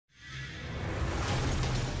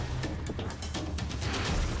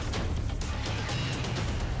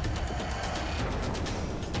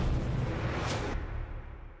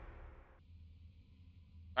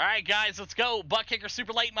All right, guys, let's go. Butt Kicker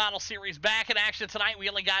Super Late Model Series back in action tonight. We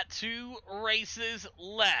only got 2 races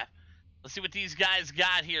left. Let's see what these guys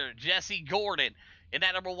got here. Jesse Gordon in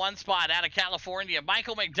that number 1 spot out of California.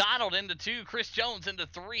 Michael McDonald into 2. Chris Jones into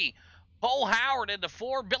 3. Cole Howard into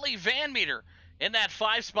 4. Billy Van Meter in that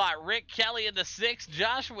 5 spot. Rick Kelly into 6.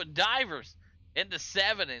 Joshua Divers into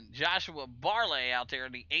 7. And Joshua Barley out there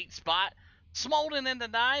in the 8 spot. Smolden into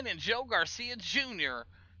 9. And Joe Garcia Jr.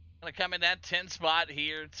 going to come in that 10 spot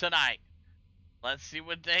here tonight. Let's see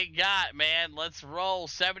what they got, man. Let's roll.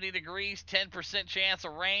 70 degrees, 10% chance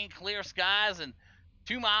of rain, clear skies, and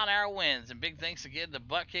 2-mile-an-hour winds. And big thanks again to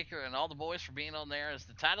Butt Kicker and all the boys for being on there as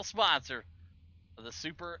the title sponsor of the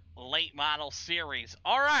Super Late Model Series.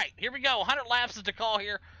 All right, here we go. 100 laps is the call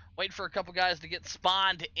here. Waiting for a couple guys to get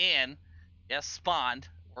spawned in. Yes, spawned.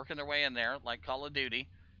 Working their way in there like Call of Duty.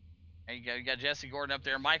 There you go. You got Jesse Gordon up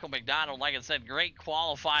there. Michael McDonald, like I said, great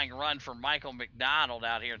qualifying run for Michael McDonald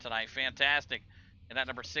out here tonight. Fantastic. And that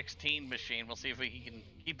number 16 machine. We'll see if he can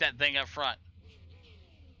keep that thing up front.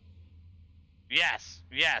 Yes,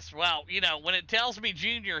 yes. Well, you know, when it tells me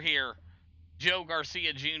Junior here, Joe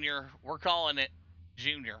Garcia Jr., we're calling it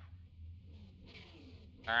Junior.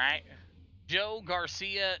 All right? Joe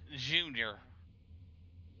Garcia Jr.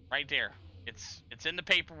 Right there. It's in the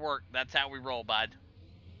paperwork. That's how we roll, bud.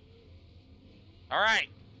 All right.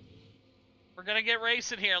 We're going to get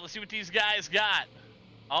racing here. Let's see what these guys got.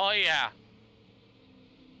 Oh, yeah.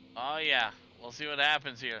 Oh, yeah. We'll see what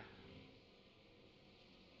happens here.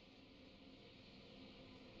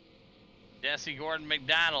 Jesse Gordon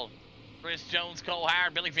McDonald. Chris Jones, Cole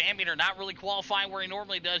Howard, Billy Van Meter not really qualifying where he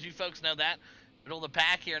normally does. You folks know that. Middle of the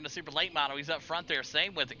pack here in the Super Late Model. He's up front there.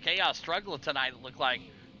 Same with it. Chaos struggling tonight, it looked like.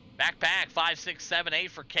 Backpack, 5, 6, 7,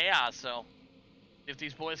 8 for Chaos. So, if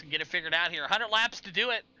these boys can get it figured out here. 100 laps to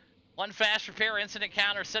do it. 1 fast repair incident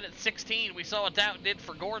counter set at 16. We saw what that did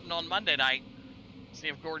for Gordon on Monday night. See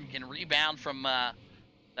if Gordon can rebound from that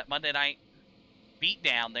Monday night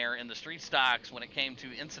beatdown there in the street stocks when it came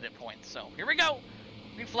to incident points. So here we go.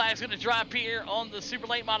 Green flag's going to drop here on the Super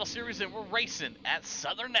Late Model Series, and we're racing at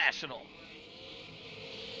Southern National.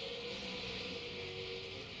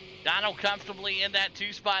 Donald comfortably in that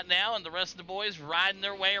 2 spot now, and the rest of the boys riding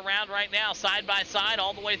their way around right now, side by side,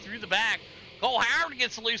 all the way through the back. Cole Howard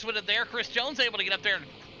gets loose with it there. Chris Jones able to get up there and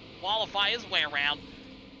qualify his way around.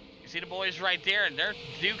 See the boys right there, and they're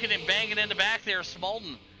duking and banging in the back there.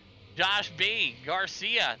 Smolden, Josh B,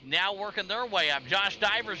 Garcia now working their way up. Josh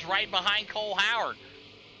Divers right behind Cole Howard.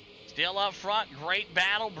 Still up front, great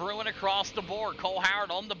battle brewing across the board. Cole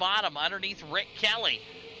Howard on the bottom underneath Rick Kelly.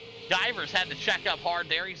 Divers had to check up hard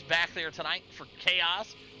there. He's back there tonight for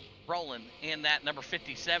Chaos. Rolling in that number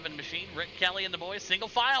 57 machine. Rick Kelly and the boys single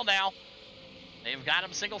file now. They've got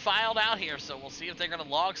them single filed out here, so we'll see if they're going to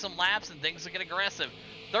log some laps and things will get aggressive.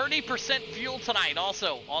 30% fuel tonight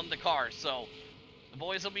also on the cars, so the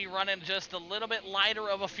boys will be running just a little bit lighter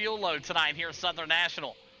of a fuel load tonight here at Southern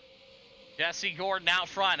National. Jesse Gordon out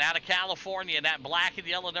front, out of California, in that black and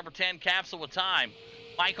yellow number 10 capsule with time.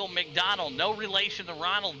 Michael McDonald, no relation to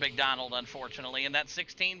Ronald McDonald, unfortunately, in that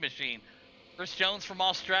 16 machine. Chris Jones from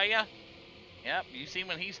Australia. Yep, you've seen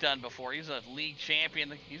what he's done before. He's a league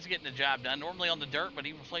champion. He's getting the job done, normally on the dirt, but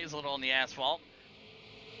he plays a little on the asphalt.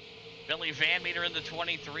 Billy Van Meter in the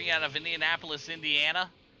 23 out of Indianapolis, Indiana.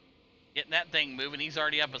 Getting that thing moving. He's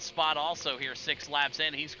already up a spot also here 6 laps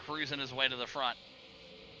in. He's cruising his way to the front.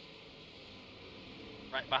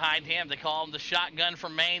 Right behind him, they call him the shotgun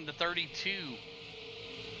from Maine, the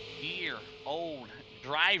 32-year-old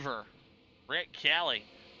driver, Rick Kelly.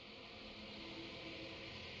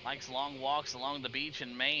 Likes long walks along the beach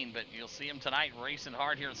in Maine, but you'll see him tonight racing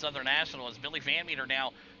hard here at Southern National as Billy Van Meter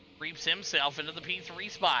now creeps himself into the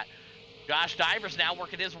P3 spot. Josh Divers now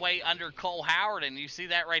working his way under Cole Howard, and you see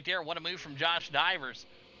that right there. What a move from Josh Divers.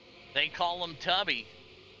 They call him Tubby,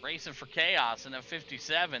 racing for Chaos in the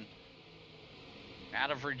 57. Out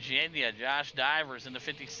of Virginia, Josh Divers in the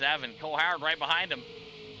 57. Cole Howard right behind him,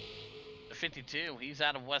 the 52. He's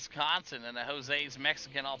out of Wisconsin in the Jose's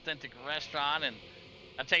Mexican Authentic Restaurant, and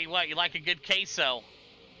I'll tell you what, you like a good queso,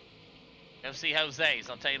 go see Jose's.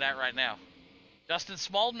 I'll tell you that right now. Justin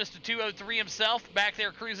Smolden, Mr. 203 himself, back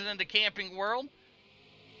there cruising into Camping World.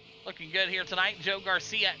 Looking good here tonight. Joe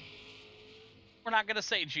Garcia. We're not going to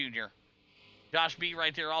say Junior. Josh B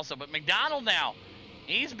right there also. But McDonald now,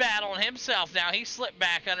 he's battling himself now. He slipped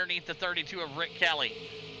back underneath the 32 of Rick Kelly.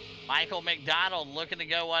 Michael McDonald looking to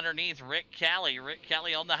go underneath Rick Kelly. Rick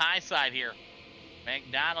Kelly on the high side here.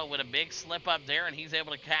 McDonald with a big slip up there, and he's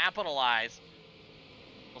able to capitalize.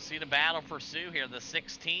 We'll see the battle pursue here. The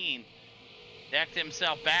 16 decked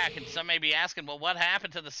himself back, and some may be asking, well, what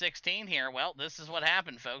happened to the 16 here? Well, this is what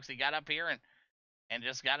happened, folks. He got up here and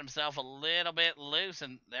just got himself a little bit loose,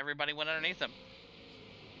 and everybody went underneath him.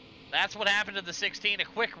 That's what happened to the 16. A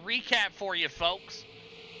quick recap for you, folks.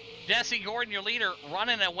 Jesse Gordon, your leader,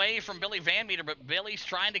 running away from Billy Van Meter, but Billy's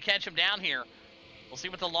trying to catch him down here. We'll see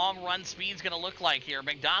what the long run speed's going to look like here.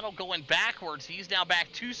 McDonald going backwards. He's now back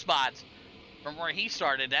 2 spots from where he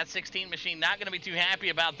started. That 16 machine not going to be too happy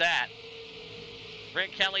about that.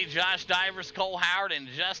 Rick Kelly, Josh Divers, Cole Howard, and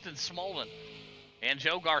Justin Smolden. And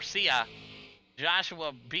Joe Garcia.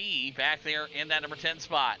 Joshua B. back there in that number 10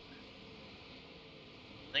 spot.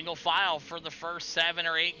 Single file for the first 7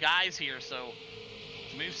 or 8 guys here, so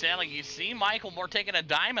smooth sailing. You see Michael Moore taking a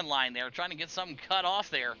diamond line there, trying to get something cut off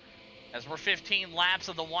there, as we're 15 laps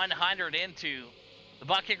of the 100 into the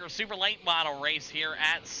Buck Kicker Super Late Model race here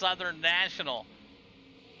at Southern National.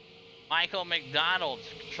 Michael McDonald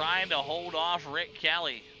trying to hold off Rick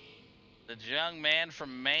Kelly, the young man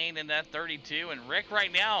from Maine in that 32. And Rick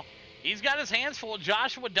right now, he's got his hands full.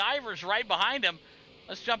 Joshua Divers right behind him.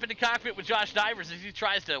 Let's jump into cockpit with Josh Divers as he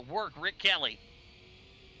tries to work Rick Kelly.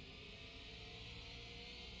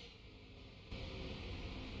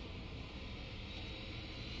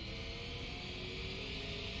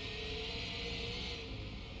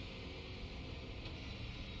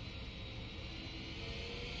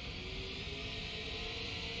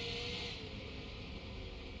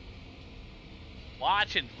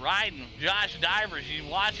 Watching, riding Josh Divers. You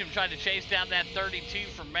watch him try to chase down that 32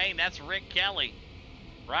 from Maine. That's Rick Kelly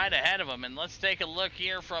right ahead of him. And let's take a look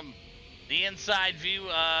here from the inside view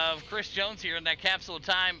of Chris Jones here in that Capsule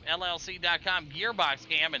Time LLC.com gearbox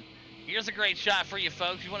cam. And here's a great shot for you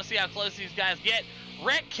folks. You want to see how close these guys get.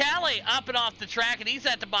 Rick Kelly up and off the track, and he's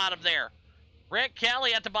at the bottom there. Rick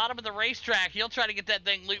Kelly at the bottom of the racetrack. He'll try to get that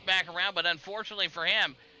thing looped back around, but unfortunately for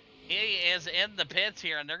him, he is in the pits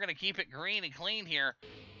here, and they're going to keep it green and clean here,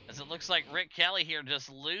 as it looks like Rick Kelly here just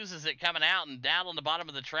loses it coming out and down on the bottom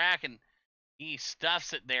of the track, and he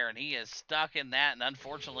stuffs it there, and he is stuck in that, and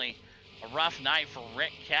unfortunately, a rough night for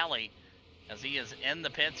Rick Kelly as he is in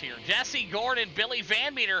the pits here. Jesse Gordon, Billy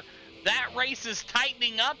Van Meter, that race is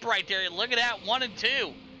tightening up right there. Look at that, 1 and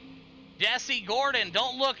 2. Jesse Gordon,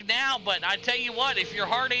 don't look now, but I tell you what, if your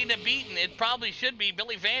heart ain't a beating, it probably should be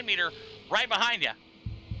Billy Van Meter right behind you.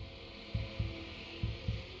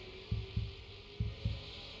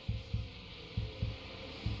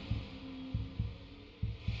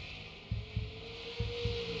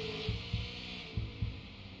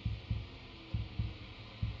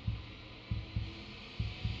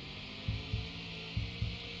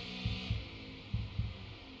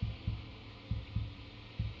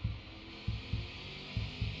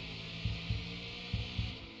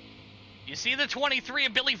 You see the 23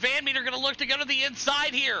 of Billy Van Meter going to look to go to the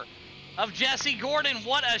inside here of Jesse Gordon.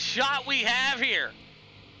 What a shot we have here.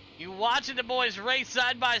 You watching the boys race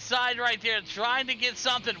side by side right there, trying to get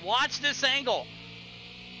something. Watch this angle.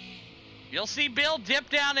 You'll see Bill dip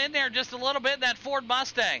down in there just a little bit in that Ford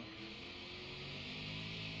Mustang.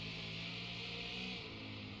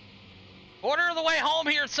 Quarter of the way home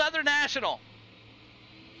here at Southern National.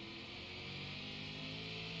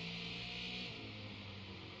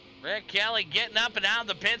 Rick Kelly getting up and out of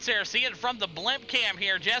the pits there. See it from the blimp cam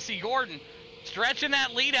here. Jesse Gordon stretching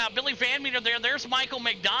that lead out. Billy Van Meter there. There's Michael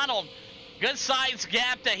McDonald. Good size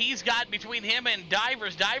gap that he's got between him and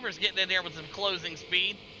Divers. Divers getting in there with some closing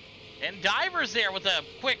speed. And Divers there with a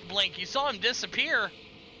quick blink. You saw him disappear.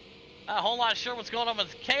 Not a whole lot sure what's going on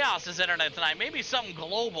with Chaos's internet tonight. Maybe something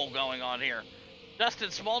global going on here. Justin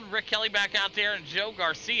Smolden, Rick Kelly back out there, and Joe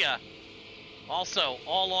Garcia also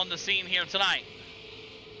all on the scene here tonight.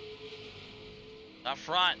 Up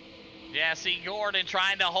front, Jesse Gordon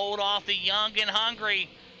trying to hold off the young and hungry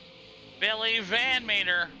Billy Van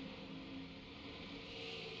Meter.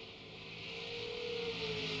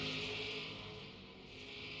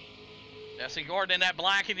 Jesse Gordon in that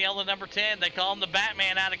black and yellow number 10. They call him the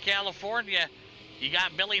Batman out of California. You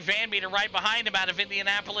got Billy Van Meter right behind him out of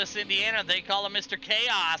Indianapolis, Indiana. They call him Mr.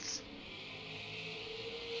 Chaos.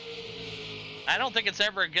 I don't think it's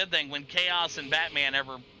ever a good thing when Chaos and Batman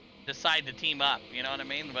ever decide to team up, you know what I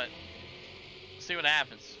mean? But we'll see what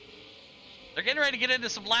happens. They're getting ready to get into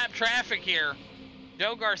some lap traffic here.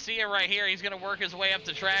 Joe Garcia right here, he's going to work his way up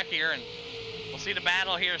the track here, and we'll see the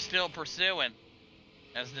battle here still pursuing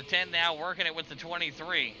as the 10 now working it with the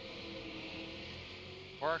 23.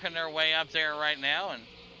 Working their way up there right now, and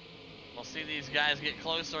we'll see these guys get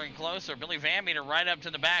closer and closer. Billy Van Meter right up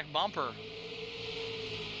to the back bumper.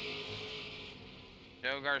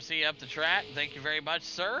 Joe Garcia up the track. Thank you very much,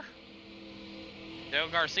 sir. Joe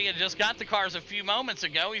Garcia just got the cars a few moments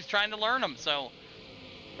ago. He's trying to learn them. So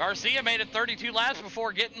Garcia made it 32 laps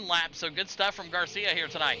before getting lapped. So good stuff from Garcia here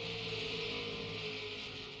tonight.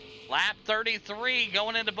 Lap 33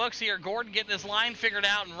 going into books here. Gordon getting his line figured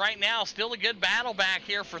out. And right now, still a good battle back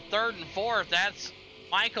here for third and fourth. That's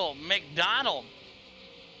Michael McDonald.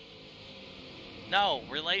 No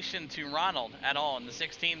relation to Ronald at all in the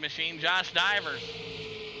 16 machine. Josh Divers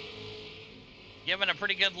giving a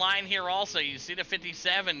pretty good line here also. You see the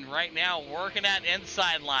 57 right now working that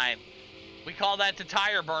inside line. We call that the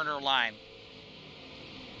tire burner line.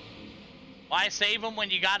 Why save them when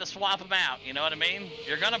you got to swap them out? You know what I mean?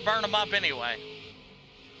 You're going to burn them up anyway.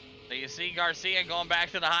 So you see Garcia going back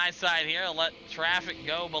to the high side here. Let traffic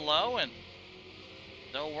go below, and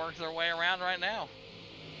they'll work their way around right now.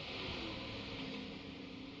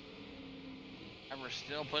 And we're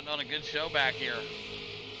still putting on a good show back here.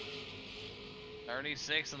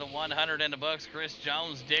 36 of the 100 in the books. Chris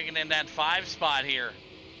Jones digging in that 5 spot here.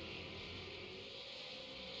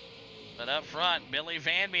 But up front, Billy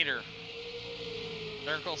Van Meter.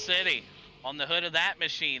 Circle City on the hood of that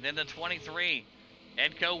machine. Then the 23,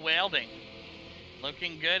 Edco Welding.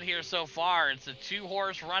 Looking good here so far. It's a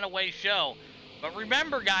 2-horse runaway show. But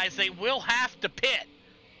remember, guys, they will have to pit.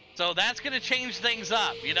 So that's going to change things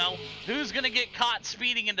up, you know. Who's going to get caught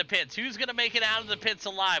speeding in the pits? Who's going to make it out of the pits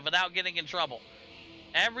alive without getting in trouble?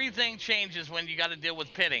 Everything changes when you got to deal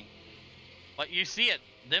with pitting. But you see it.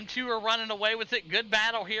 Them two are running away with it. Good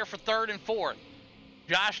battle here for third and fourth.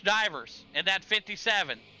 Josh Divers in that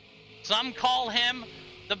 57. Some call him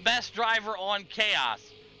the best driver on Chaos.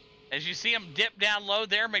 As you see him dip down low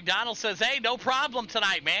there, McDonald says, hey, no problem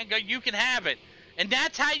tonight, man. Go, you can have it. And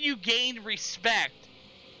that's how you gain respect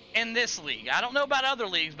in this league. I don't know about other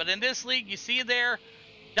leagues, but in this league, you see there,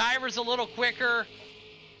 Divers a little quicker.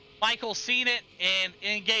 Michael seen it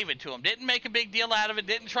and gave it to him. Didn't make a big deal out of it.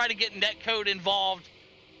 Didn't try to get netcode involved.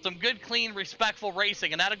 Some good, clean, respectful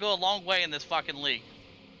racing, and that'll go a long way in this fucking league.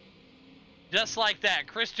 Just like that.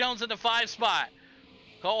 Chris Jones in the 5 spot.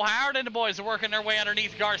 Cole Howard and the boys are working their way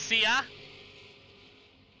underneath Garcia.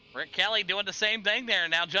 Rick Kelly doing the same thing there.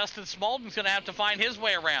 Now Justin Smolden's going to have to find his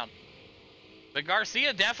way around. But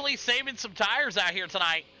Garcia definitely saving some tires out here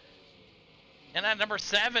tonight. And that number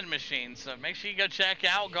 7 machine. So make sure you go check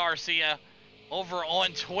out Garcia over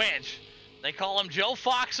on Twitch. They call him Joe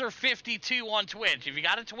Foxer 52 on Twitch. If you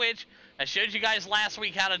got a Twitch, I showed you guys last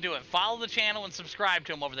week how to do it. Follow the channel and subscribe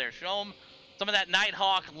to him over there. Show him some of that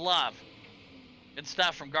Nighthawk love. Good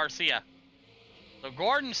stuff from Garcia. So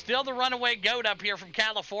Gordon still the runaway goat up here from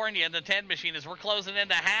California in the 10 machine as we're closing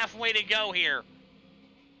into halfway to go here.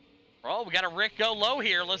 Oh, we got a Rick go low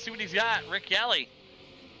here. Let's see what he's got. Rick Kelly.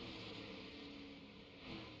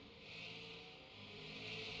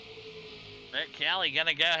 Rick Kelly going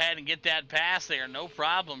to go ahead and get that pass there. No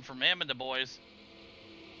problem from him and the boys.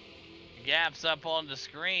 Gaps up on the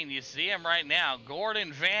screen. You see him right now.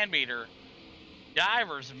 Gordon Van Meter.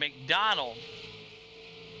 Divers McDonald.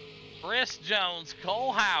 Chris Jones.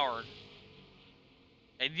 Cole Howard.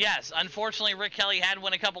 And yes, unfortunately, Rick Kelly had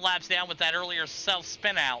went a couple laps down with that earlier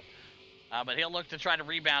self-spin out. But he'll look to try to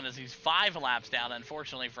rebound as he's 5 laps down,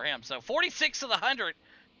 unfortunately for him. So 46 of the 100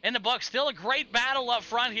 in the book. Still a great battle up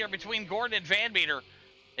front here between Gordon and Van Meter.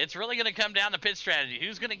 It's really going to come down to pit strategy.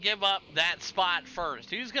 Who's going to give up that spot first?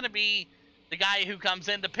 Who's going to be the guy who comes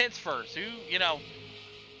into pits first? Who, you know,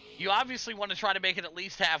 you obviously want to try to make it at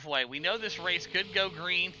least halfway. We know this race could go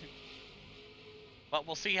green, but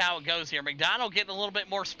we'll see how it goes here. McDonald getting a little bit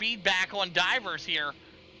more speed back on Divers here.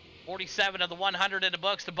 47 of the 100 in the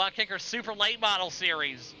books. The Buck Kicker Super Late Model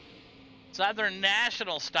Series. Southern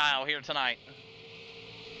National style here tonight.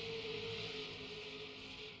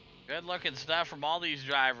 Good looking stuff from all these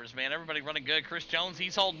drivers, man. Everybody running good. Chris Jones,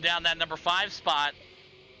 he's holding down that number 5 spot.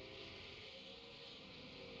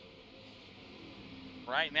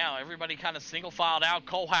 Right now, everybody kind of single filed out.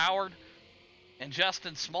 Cole Howard and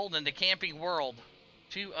Justin Smolden, the Camping World.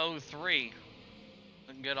 203.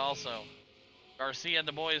 Looking good also. Garcia and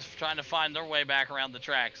the boys trying to find their way back around the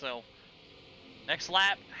track. So, next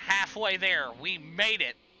lap, halfway there. We made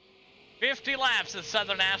it. 50 laps at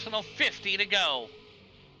Southern National, 50 to go.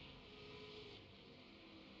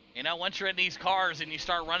 You know, once you're in these cars and you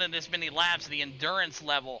start running this many laps, the endurance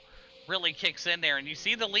level really kicks in there. And you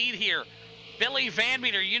see the lead here. Billy Van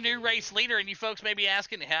Meter, you new race leader, and you folks may be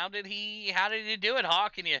asking, how did he do it,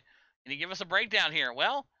 Hawk? Can you give us a breakdown here?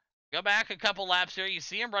 Well, go back a couple laps here. You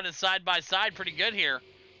see him running side by side pretty good here.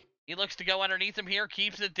 He looks to go underneath him here,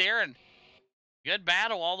 keeps it there, and good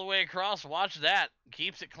battle all the way across. Watch that.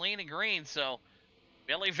 Keeps it clean and green. So,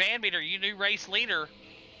 Billy Van Meter, you new race leader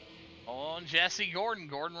Oh, and Jesse Gordon.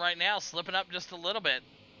 Gordon right now slipping up just a little bit.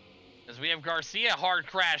 As we have Garcia hard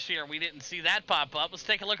crash here. We didn't see that pop up. Let's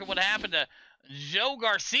take a look at what happened to Joe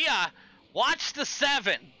Garcia. Watch the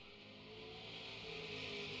 7.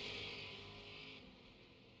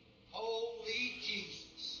 Holy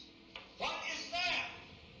Jesus. What is that?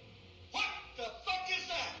 What the fuck is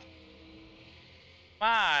that?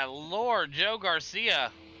 My Lord, Joe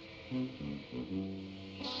Garcia.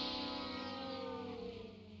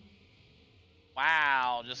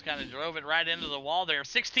 Wow, just kind of drove it right into the wall there.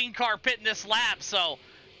 16 car pit in this lap, so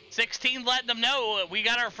 16 letting them know we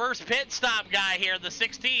got our first pit stop guy here, the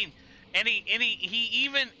 16. And he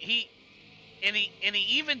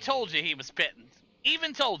even told you he was pitting.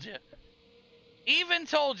 Even told you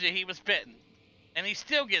he was pitting. And he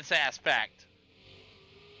still gets ass packed.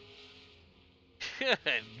 Good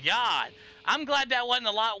God. I'm glad that wasn't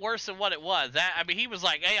a lot worse than what it was. I mean, he was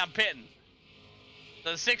like, hey, I'm pitting.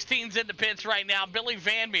 The 16's in the pits right now. Billy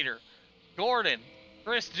Van Meter, Gordon,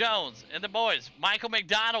 Chris Jones, and the boys. Michael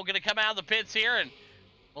McDonald going to come out of the pits here, and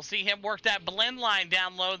we'll see him work that blend line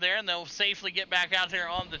down low there, and they'll safely get back out there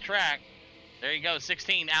on the track. There you go,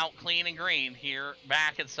 16 out clean and green here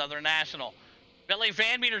back at Southern National. Billy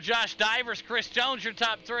Van Meter, Josh Divers, Chris Jones, your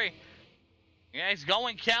top 3. Yeah, he's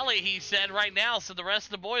going Kelly, he said right now, so the rest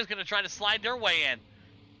of the boys going to try to slide their way in.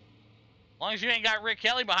 As long as you ain't got Rick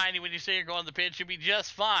Kelly behind you when you say you're going to the pit, you'll be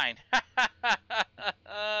just fine. Oh,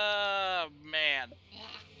 man.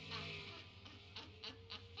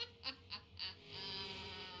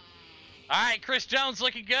 All right, Chris Jones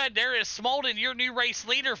looking good. There is Smolden, your new race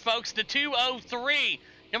leader, folks, to 2:03.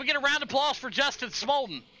 Can we get a round of applause for Justin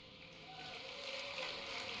Smolden?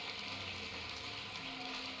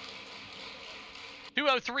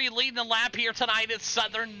 .203 leading the lap here tonight at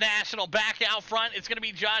Southern National. Back out front, it's going to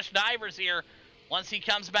be Josh Divers here. Once he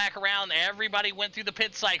comes back around, everybody went through the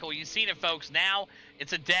pit cycle. You've seen it, folks. Now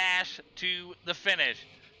it's a dash to the finish.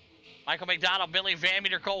 Michael McDonald, Billy Van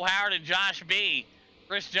Meter, Cole Howard, and Josh B.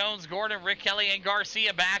 Chris Jones, Gordon, Rick Kelly, and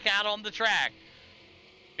Garcia back out on the track.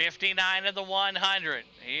 59 of the 100.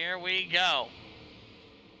 Here we go.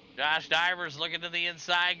 Josh Divers looking to the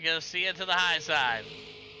inside, Garcia to the high side.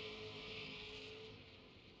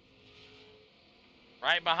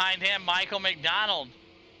 Right behind him, Michael McDonald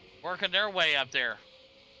working their way up there.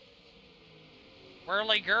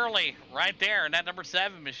 Whirly Gurley right there in that number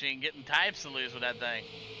 7 machine, getting types to lose with that thing.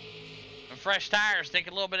 And fresh tires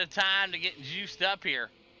taking a little bit of time to get juiced up here.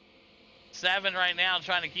 7 right now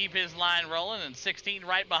trying to keep his line rolling, and 16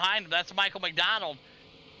 right behind him. That's Michael McDonald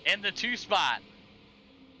in the 2 spot.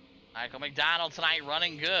 Michael McDonald tonight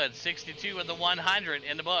running good. 62 of the 100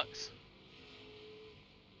 in the books.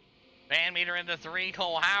 Van Meter into 3,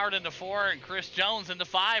 Cole Howard into 4, and Chris Jones into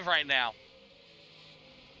 5 right now.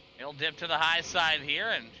 He'll dip to the high side here,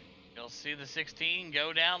 and you'll see the 16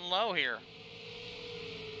 go down low here.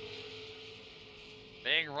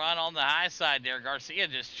 Big run on the high side there. Garcia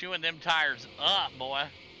just chewing them tires up, boy.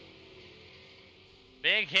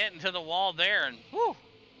 Big hit into the wall there, and whew.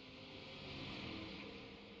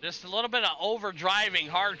 Just a little bit of overdriving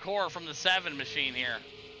hardcore from the 7 machine here.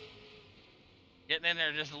 Getting in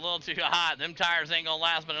there just a little too hot. Them tires ain't gonna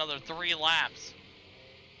last but another 3 laps.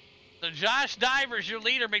 So Josh Divers, your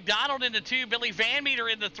leader. McDonald into 2. Billy Van Meter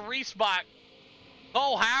in the 3 spot.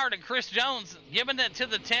 Cole Howard and Chris Jones giving it to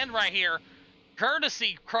the 10 right here.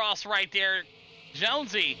 Courtesy cross right there.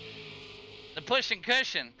 Jonesy, the push and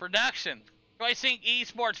cushion production. Choice Inc.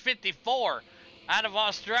 Esports 54 out of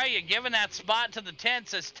Australia, giving that spot to the 10.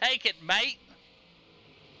 Says, take it, mate.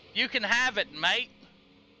 You can have it, mate.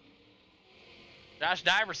 Josh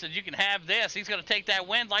Divers said, you can have this. He's going to take that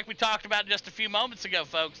win like we talked about just a few moments ago,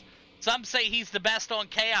 folks. Some say he's the best on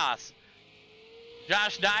Chaos.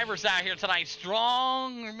 Josh Divers out here tonight.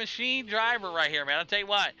 Strong machine driver right here, man. I'll tell you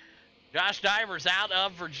what. Josh Divers out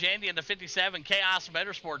of Virginia in the 57 Chaos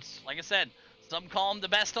Motorsports. Like I said, some call him the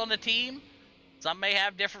best on the team. Some may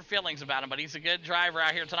have different feelings about him, but he's a good driver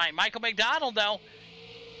out here tonight. Michael McDonald, though,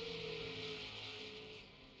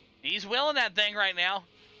 he's willing that thing right now.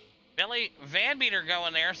 Billy Van Meter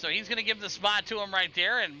going there, so he's going to give the spot to him right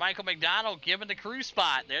there, and Michael McDonald giving the crew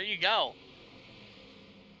spot. There you go.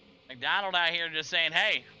 McDonald out here just saying,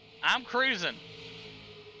 hey, I'm cruising.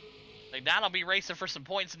 McDonald will be racing for some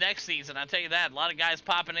points next season, I tell you that. A lot of guys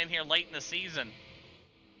popping in here late in the season.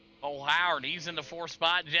 Cole Howard, he's in the 4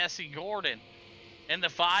 spot. Jesse Gordon in the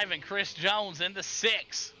 5, and Chris Jones in the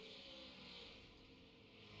 6.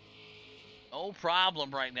 No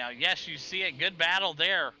problem right now. Yes, you see it. Good battle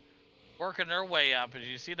there. Working their way up as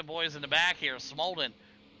you see the boys in the back here. Smolden,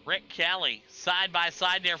 Rick Kelly, side by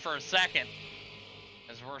side there for a second.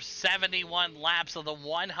 as we're 71 laps of the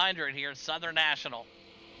 100 here at Southern National.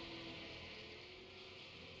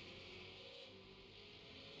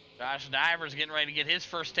 Josh Divers getting ready to get his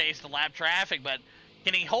first taste of lap traffic, but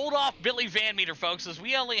can he hold off Billy Van Meter, folks, as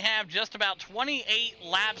we only have just about 28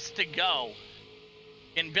 laps to go?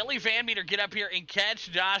 Can Billy Van Meter get up here and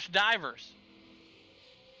catch Josh Divers?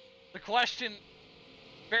 The question,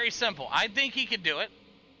 very simple. I think he can do it,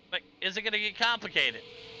 but is it going to get complicated?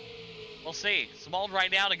 We'll see. Smold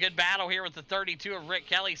right now in a good battle here with the 32 of Rick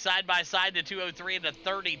Kelly, side by side to 203 and the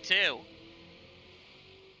 32.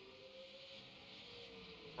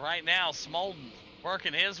 Right now, Smolden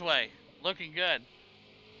working his way, looking good.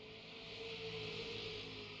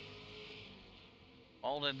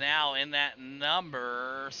 Smolden now in that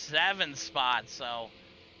number 7 spot, so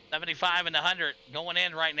 75 and 100 going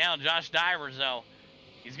in right now. Josh Divers, though,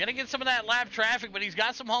 he's going to get some of that lap traffic, but he's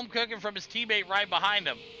got some home cooking from his teammate right behind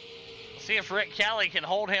him. We'll see if Rick Kelly can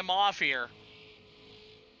hold him off here.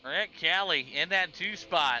 Rick Kelly in that 2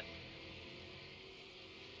 spot.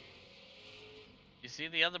 You see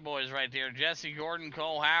the other boys right there, Jesse Gordon,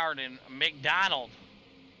 Cole Howard, and McDonald.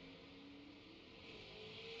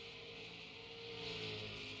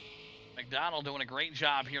 McDonald doing a great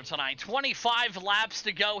job here tonight. 25 laps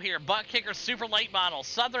to go here. Butt Kicker Super Late Model,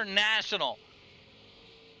 Southern National.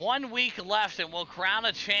 1 week left and we'll crown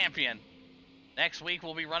a champion. Next week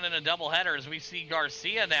we'll be running a doubleheader as we see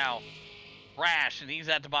Garcia now crash, and he's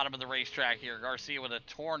at the bottom of the racetrack here. Garcia with a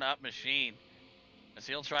torn up machine. As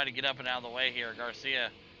he'll try to get up and out of the way here. Garcia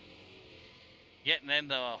getting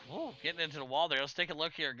into the wall there. Let's take a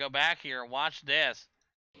look here. Go back here and watch this.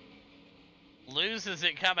 Loses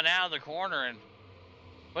it coming out of the corner and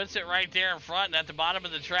puts it right there in front. And at the bottom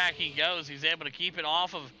of the track he goes. He's able to keep it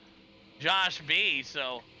off of Josh B.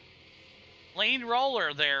 So, clean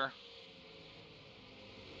roller there.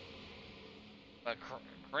 But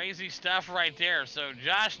crazy stuff right there. So,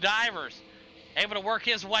 Josh Divers able to work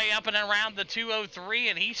his way up and around the 203,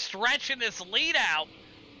 and he's stretching this lead out.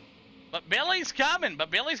 But Billy's coming, but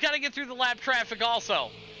Billy's got to get through the lap traffic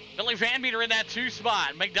also. Billy Van Meter in that 2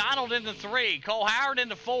 spot. McDonald in the 3. Cole Howard in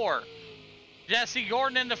the 4. Jesse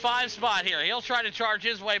Gordon in the 5 spot here. He'll try to charge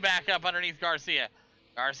his way back up underneath Garcia.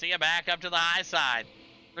 Garcia back up to the high side.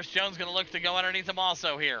 Chris Jones going to look to go underneath him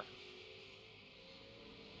also here.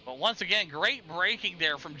 But once again, great braking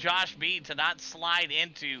there from Josh B to not slide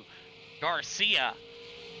into Garcia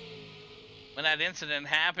when that incident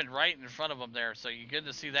happened right in front of him there. So you good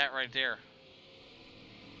to see that right there.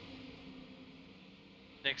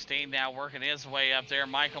 16 now working his way up there.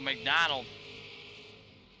 Michael McDonald.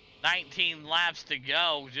 19 laps to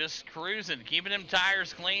go. Just cruising. Keeping them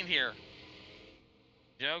tires clean here.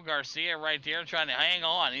 Joe Garcia right there trying to hang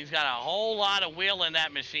on. He's got a whole lot of wheel in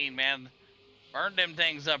that machine, man. Burned them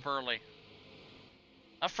things up early.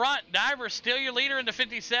 Up front, Divers still your leader in the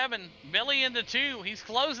 57. Billy in the 2. He's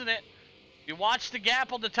closing it. You watch the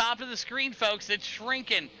gap on the top of the screen, folks. It's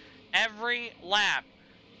shrinking every lap.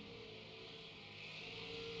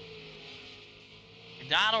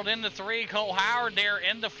 McDonald in the 3. Cole Howard there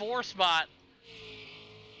in the 4 spot.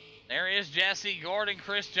 There is Jesse Gordon,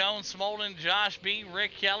 Chris Jones, Smolden, Josh B,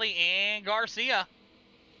 Rick Kelly, and Garcia.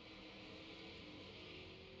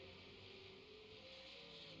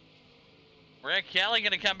 Rick Kelly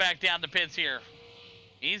going to come back down the pits here.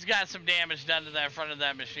 He's got some damage done to that front of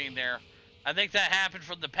that machine there. I think that happened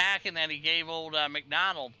from the packing that he gave old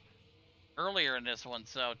McDonald earlier in this one.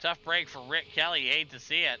 So, tough break for Rick Kelly. You hate to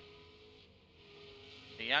see it.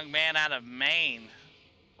 The young man out of Maine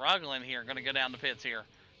struggling here. Going to go down the pits here.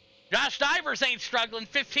 Josh Divers ain't struggling.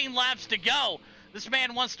 15 laps to go. This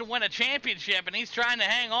man wants to win a championship, and he's trying to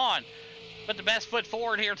hang on. Put the best foot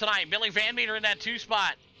forward here tonight. Billy Van Meter in that 2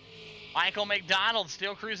 spot. Michael McDonald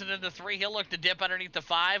still cruising into 3. He'll look to dip underneath the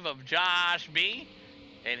 5 of Josh B.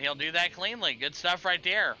 And he'll do that cleanly. Good stuff right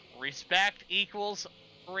there. Respect equals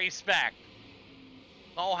respect.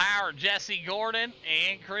 Cole Howard, Jesse Gordon,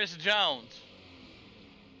 and Chris Jones.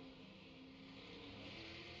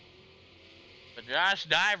 But Josh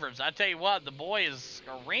Divers, I tell you what, the boy is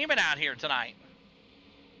screaming out here tonight.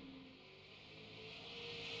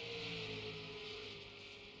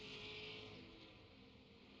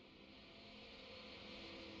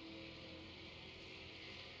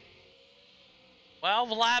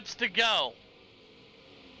 Twelve laps to go.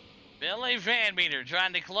 Billy Van Meter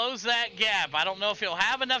trying to close that gap. I don't know if he'll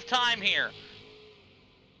have enough time here.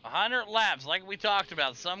 100 laps, like we talked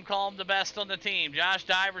about. Some call him the best on the team. Josh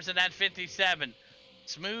Divers in that 57.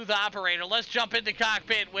 Smooth operator. Let's jump into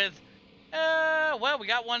cockpit with, we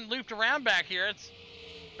got one looped around back here. It's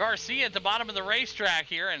Garcia at the bottom of the racetrack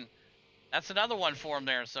here, and That's another one for him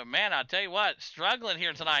there. So, man, I'll tell you what, struggling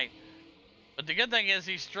here tonight. But the good thing is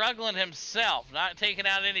he's struggling himself, not taking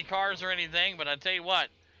out any cars or anything. But I tell you what,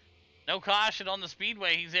 no caution on the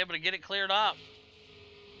speedway. He's able to get it cleared up.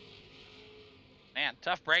 Man,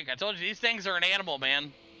 tough break. I told you, these things are an animal,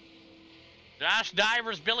 man. Josh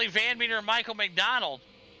Divers, Billy Van Meter, and Michael McDonald.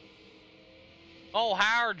 Cole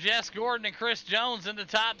Howard, Jess Gordon, and Chris Jones in the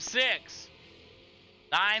top 6.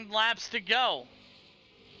 9 laps to go.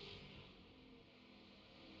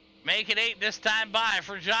 Make it 8 this time by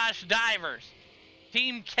for Josh Divers.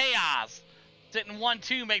 Team Chaos sitting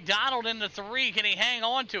 1-2. McDonald in the 3. Can he hang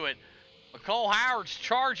on to it? But Cole Howard's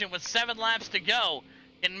charging with 7 laps to go.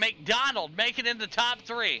 Can McDonald make it in the top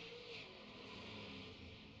 3?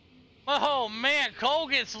 Oh, man, Cole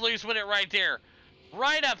gets loose with it right there.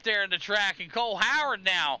 Right up there in the track, and Cole Howard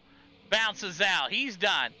now bounces out. He's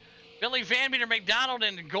done. Billy Van Meter, McDonald,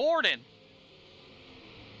 and Gordon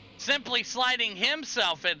simply sliding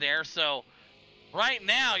himself in there. So right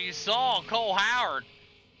now you saw Cole Howard.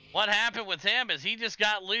 What happened with him is he just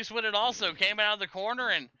got loose with it also. Came out of the corner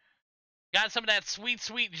and got some of that sweet,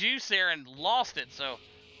 sweet juice there and lost it. So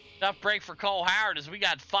tough break for Cole Howard as we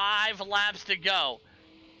got 5 laps to go.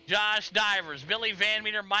 Josh Divers, Billy Van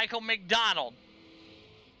Meter, Michael McDonald.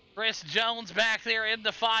 Chris Jones back there in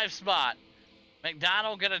the 5 spot.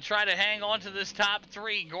 McDonald going to try to hang on to this top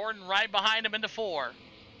 3. Gordon right behind him in the 4.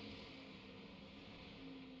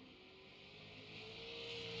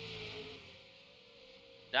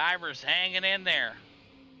 Divers hanging in there.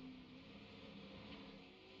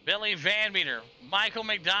 Billy Van Meter, Michael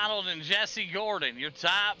McDonald, and Jesse Gordon, your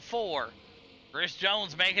top 4. Chris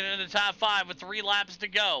Jones making it in the top 5 with 3 laps to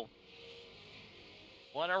go.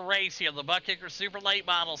 What a race here, the Butt Kicker Super Late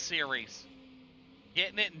Model Series.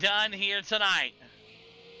 Getting it done here tonight.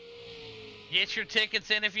 Get your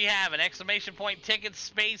tickets in if you haven't. Exclamation point tickets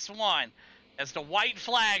space 1. As the white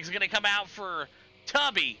flag's going to come out for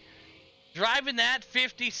Tubby. Driving that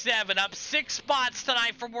 57 up 6 spots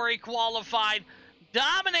tonight from where he qualified.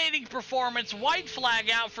 Dominating performance. White flag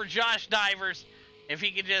out for Josh Divers. If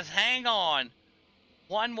he could just hang on.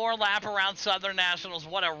 One more lap around Southern Nationals.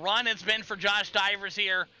 What a run it's been for Josh Divers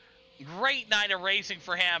here. Great night of racing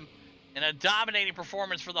for him. And a dominating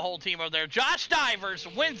performance for the whole team over there. Josh Divers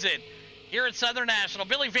wins it here at Southern National.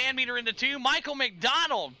 Billy Van Meter in the 2. Michael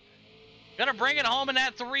McDonald gonna bring it home in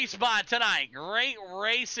that 3 spot tonight. Great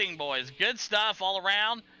racing, boys. Good stuff all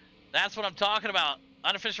around. That's what I'm talking about.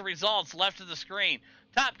 Unofficial results left of the screen.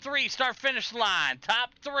 Top 3 start-finish line. Top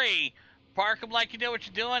 3. Park them like you know what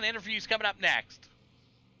you're doing. Interviews coming up next.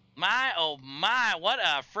 My, oh my, what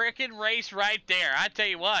a freaking race right there. I tell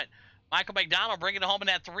you what, Michael McDonald bringing it home in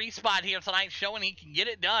that 3 spot here tonight, showing he can get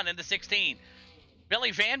it done in the 16.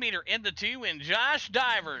 Billy Van Meter in the 2, and Josh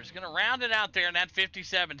Divers going to round it out there in that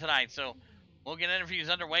 57 tonight. So we'll get interviews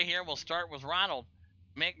underway here. We'll start with Ronald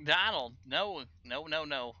McDonald. No.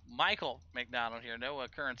 Michael McDonald here. No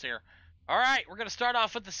occurrence here. All right, we're going to start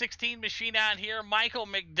off with the 16 machine out here. Michael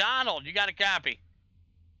McDonald, you got a copy?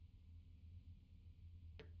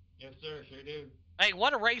 Yes, sir. Sure do. Hey,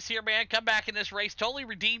 what a race here, man. Come back in this race. Totally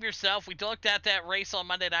redeem yourself. We looked at that race on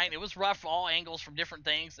Monday night. It was rough, all angles from different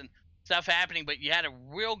things and stuff happening, but you had a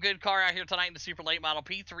real good car out here tonight in the Super Late Model.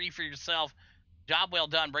 P3 for yourself. Job well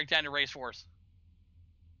done. Break down your race for us.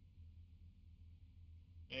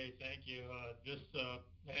 Hey, thank you. Just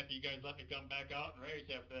happy you guys let me come back out and race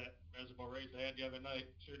after that miserable race I had the other night.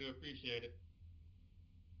 Sure do appreciate it.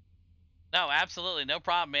 No, absolutely. No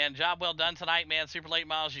problem, man. Job well done tonight, man. Super Late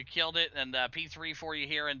Models, you killed it. And P3 for you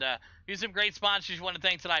here. And here's some great sponsors you want to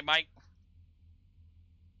thank tonight, Mike.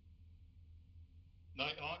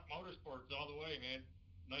 Nighthawk Motorsports all the way, man.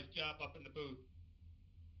 Nice job up in the booth.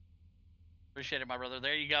 Appreciate it, my brother.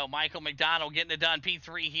 There you go. Michael McDonald getting it done.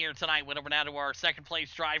 P3 here tonight. Went over now to our second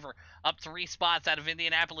place driver. Up 3 spots out of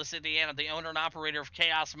Indianapolis, Indiana. The owner and operator of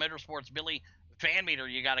Chaos Motorsports, Billy Van Meter.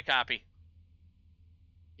 You got a copy?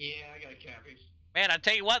 Yeah, I got a copy. Man, I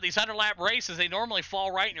tell you what, these 100-lap races, they normally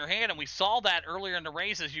fall right in your hand, and we saw that earlier in the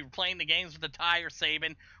races. You were playing the games with the tire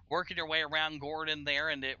saving, working your way around Gordon there,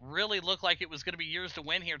 and it really looked like it was going to be yours to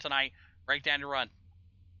win here tonight. Break down your run.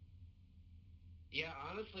 Yeah,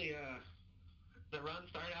 honestly, the run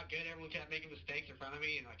started out good. Everyone kept making mistakes in front of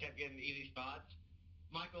me, and I kept getting easy spots.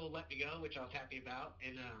 Michael let me go, which I was happy about,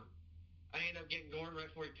 and I ended up getting Gordon right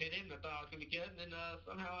before he pitted, and I thought I was going to be good, and then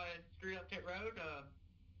somehow I screwed up pit road.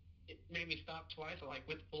 It made me stop twice. I went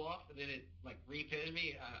to pull off, and then it re-pitted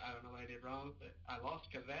me. I don't know what I did wrong, but I lost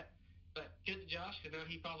because of that. But good to Josh, because now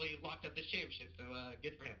he probably locked up this championship, so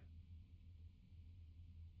good for him.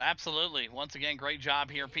 Absolutely. Once again, great job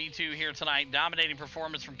here. P2 here tonight. Dominating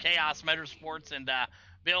performance from Chaos Motorsports. And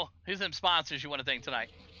Bill, who's them sponsors you want to thank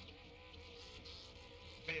tonight?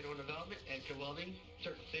 Manual Development, Edgar Welding,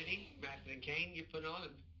 Circle City, Maxton and Kane, you put on.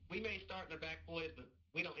 And we may start in the back, boys, but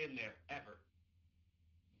we don't end there, ever.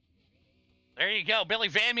 There you go. Billy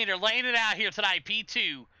Van Meter laying it out here tonight.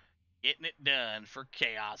 P2 getting it done for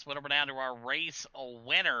Chaos. Went over down to our race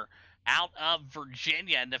winner out of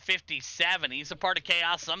Virginia in the 57. He's a part of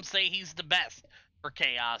Chaos. Some say he's the best for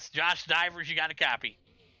Chaos. Josh Divers, you got a copy.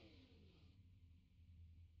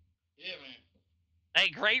 Yeah, man. Hey,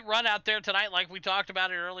 great run out there tonight, like we talked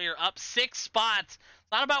about it earlier. Up 6 spots.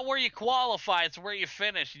 It's not about where you qualify, it's where you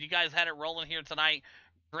finish. You guys had it rolling here tonight.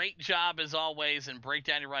 Great job as always, and break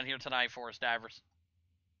down your run here tonight for us, Divers.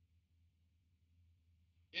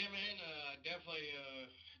 Yeah, man, definitely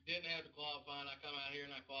didn't have to qualify, and I come out here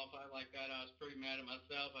and I qualified like that. I was pretty mad at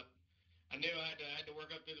myself. I knew I had to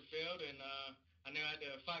work up through the field, and I knew I had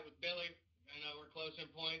to fight with Billy. You know, we're close in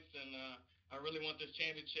points, and I really want this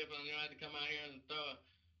championship, and I knew I had to come out here and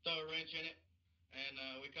throw a wrench in it.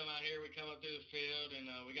 And we come out here, we come up through the field, and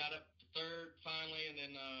we got up to third finally, and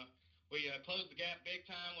then we closed the gap big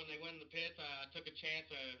time when they went in the pits. I took a chance.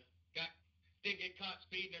 Didn't get caught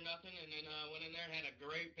speeding or nothing, and then went in there and had a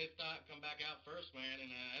great pit stop, come back out first, man,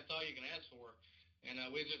 and that's all you can ask for. And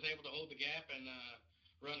we were just able to hold the gap and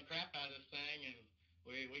run the crap out of this thing, and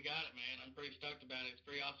we got it, man. I'm pretty stoked about it. It's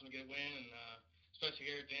pretty awesome to get a win, and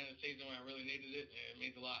especially here at the end of the season when I really needed it. It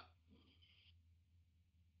means a lot.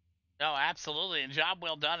 No, absolutely, and job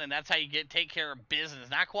well done, and that's how you take care of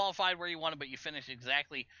business. Not qualified where you want to, but you finish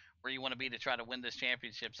exactly where you want to be to try to win this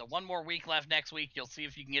championship. So one more week left next week. You'll see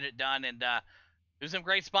if you can get it done. And there's some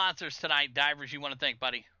great sponsors tonight, Divers, you want to thank,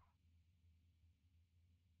 buddy.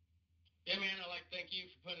 Yeah, man, I'd like to thank you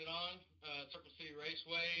for putting it on. Circle City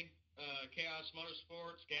Raceway, Chaos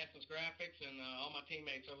Motorsports, Gaskins Graphics, and all my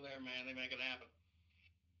teammates over there, man. They make it happen.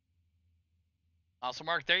 Also,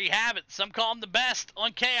 Mark, there you have it. Some call him the best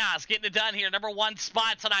on Chaos. Getting it done here. Number 1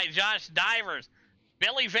 spot tonight, Josh Divers.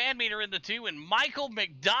 Billy Van Meter in the 2, and Michael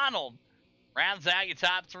McDonald rounds out your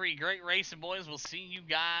top 3. Great racing, boys. We'll see you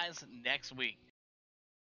guys next week.